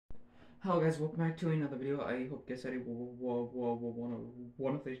Hello guys, welcome back to another video. I hope you guys had a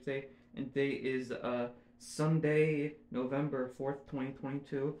wonderful day. And today is Sunday, November 4th,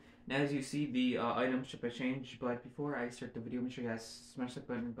 2022. And as you see, the items should have changed. But before I start the video, make sure you guys smash the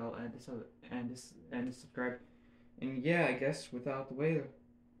button, bell, and subscribe. And yeah, I guess without the way,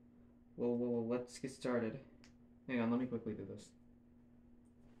 well, let's get started. Hang on, let me quickly do this.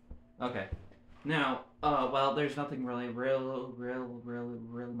 Okay. Now, well, there's nothing really real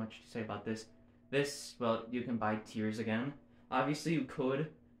much to say about this. Well, you can buy tiers again. Obviously, you could,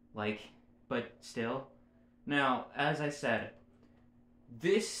 but still. Now, as I said,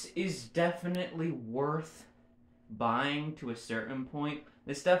 this is definitely worth buying to a certain point.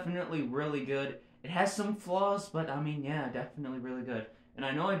 It's definitely really good. It has some flaws, but I mean, yeah, definitely really good. And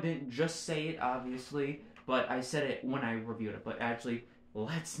I know I didn't just say it, obviously, but I said it when I reviewed it. But actually,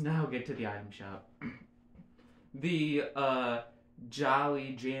 let's now get to the item shop. The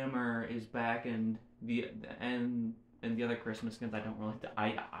Jolly Jammer is back, and the other Christmas skins.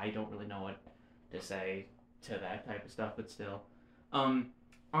 I don't really know what to say to that type of stuff, but still,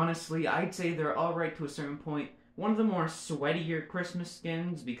 honestly, I'd say they're all right to a certain point. One of the more sweatier Christmas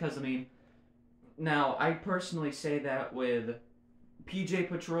skins, because I mean, now I personally say that with PJ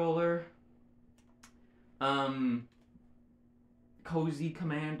Patroller, Cozy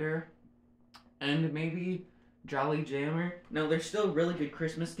Commander, and maybe Jolly Jammer. No, they're still really good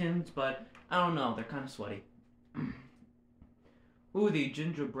Christmas skins, but I don't know, they're kind of sweaty. Ooh, the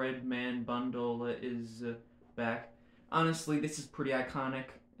Gingerbread Man bundle is back. Honestly, this is pretty iconic,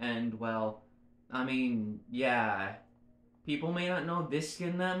 and well, I mean, yeah, people may not know this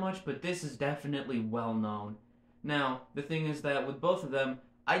skin that much, but this is definitely well known. Now, the thing is that with both of them,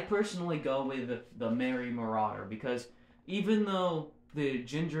 I personally go with the Merry Marauder, because even though the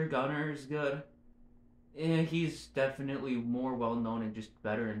Ginger Gunner is good, he's definitely more well known and just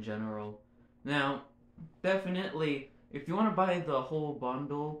better in general. Now, definitely, if you want to buy the whole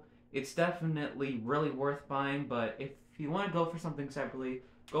bundle, it's definitely really worth buying, but if you want to go for something separately,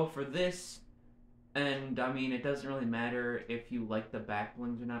 go for this. And I mean, it doesn't really matter if you like the back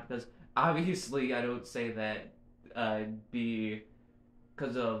blings or not, because obviously I don't say that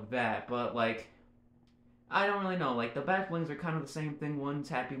because of that, but like, I don't really know. Like, the back blings are kind of the same thing. One's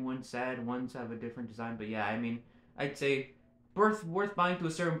happy, one's sad, one's have a different design. But yeah, I mean, I'd say worth buying to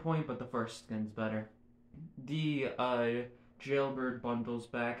a certain point, but the first skin's better. The Jailbird bundle's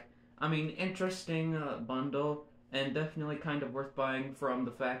back. I mean, interesting bundle, and definitely kind of worth buying from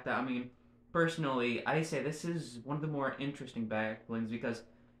the fact that, I mean, personally, I say this is one of the more interesting back blings, because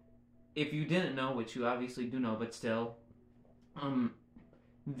if you didn't know, which you obviously do know, but still,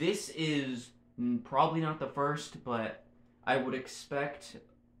 this is probably not the first, but I would expect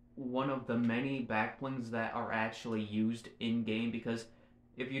one of the many backblings that are actually used in-game, because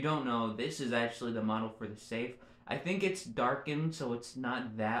if you don't know, this is actually the model for the safe. I think it's darkened, so it's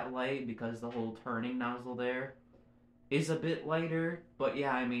not that light, because the whole turning nozzle there is a bit lighter, but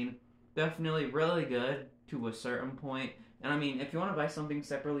yeah, I mean, definitely really good to a certain point. And I mean, if you want to buy something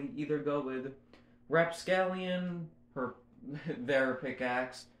separately, either go with Rapscallion, their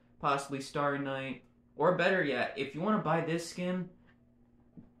pickaxe, possibly Starry Night, or better yet, if you want to buy this skin,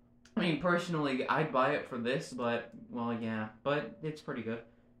 I mean, personally, I'd buy it for this, but, well, yeah, but it's pretty good.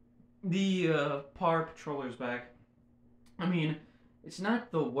 The Par Patroller's back. I mean, it's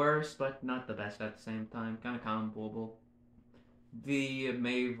not the worst, but not the best at the same time, kind of comboable. The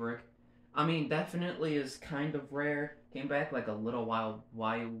Maverick, I mean, definitely is kind of rare. Came back like a little while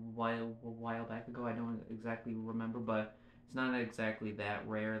back ago. I don't exactly remember, but it's not exactly that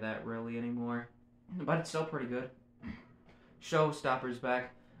rare that really anymore. But it's still pretty good. Showstopper's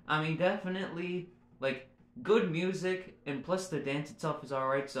back. I mean, definitely, like, good music, and plus the dance itself is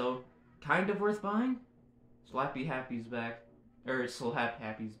alright, so kind of worth buying. Slappy Happy's back. Slap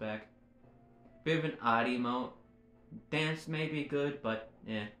Happy's back. Bit of an odd emote. Dance may be good, but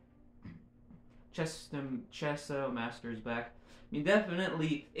eh. Chesso Master's back. I mean,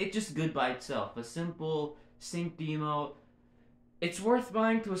 definitely, it's just good by itself. A simple synced emote. It's worth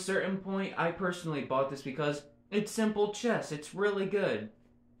buying to a certain point. I personally bought this because it's simple chess. It's really good.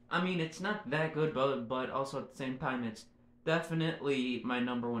 I mean, it's not that good, but also at the same time, it's definitely my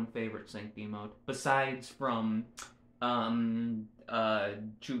 #1 favorite synced emote. Besides from,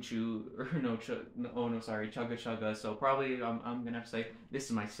 Choo Choo, or no, Chugga Chugga. So probably I'm gonna have to say this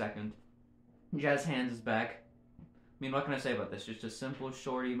is my second. Jazz Hands is back. I mean, what can I say about this? Just a simple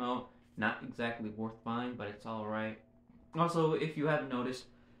short emote. Not exactly worth buying, but it's alright. Also, if you haven't noticed,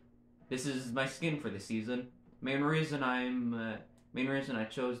 this is my skin for the season. Main reason I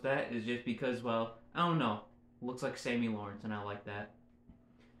chose that is just because, well, I don't know. Looks like Sammy Lawrence, and I like that.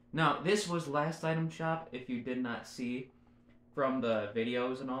 Now, this was last item shop, if you did not see from the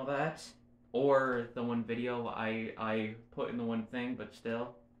videos and all that, or the one video I put in the one thing, but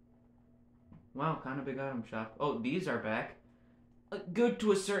still. Wow, kind of big item shop. Oh, these are back. Good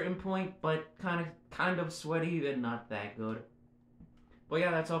to a certain point, but kind of sweaty and not that good. But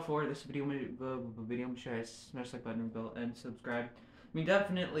yeah, that's all for this video. Sure, smash like button and subscribe. I mean,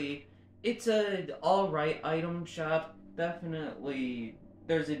 definitely, it's a alright item shop. Definitely,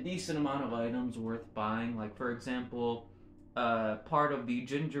 there's a decent amount of items worth buying. Like, for example, part of the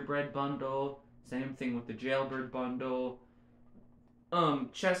gingerbread bundle. Same thing with the jailbird bundle.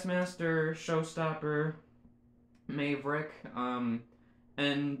 Chessmaster, Showstopper, Maverick,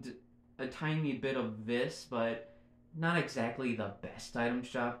 and a tiny bit of this, but not exactly the best item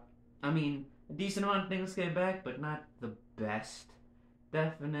shop. I mean, a decent amount of things came back, but not the best.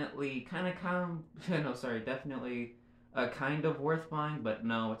 Definitely definitely kind of worth buying, but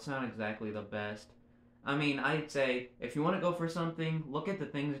no, it's not exactly the best. I mean, I'd say if you want to go for something, look at the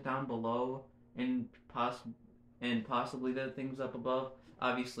things down below and possibly the things up above.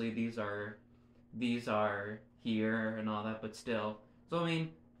 Obviously, these are here and all that, but still. So I mean,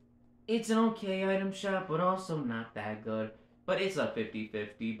 it's an okay item shop, but also not that good. But it's a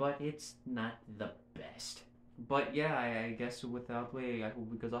 50-50, but it's not the best. But yeah, I guess without way, I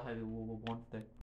hope because I'll have one thing.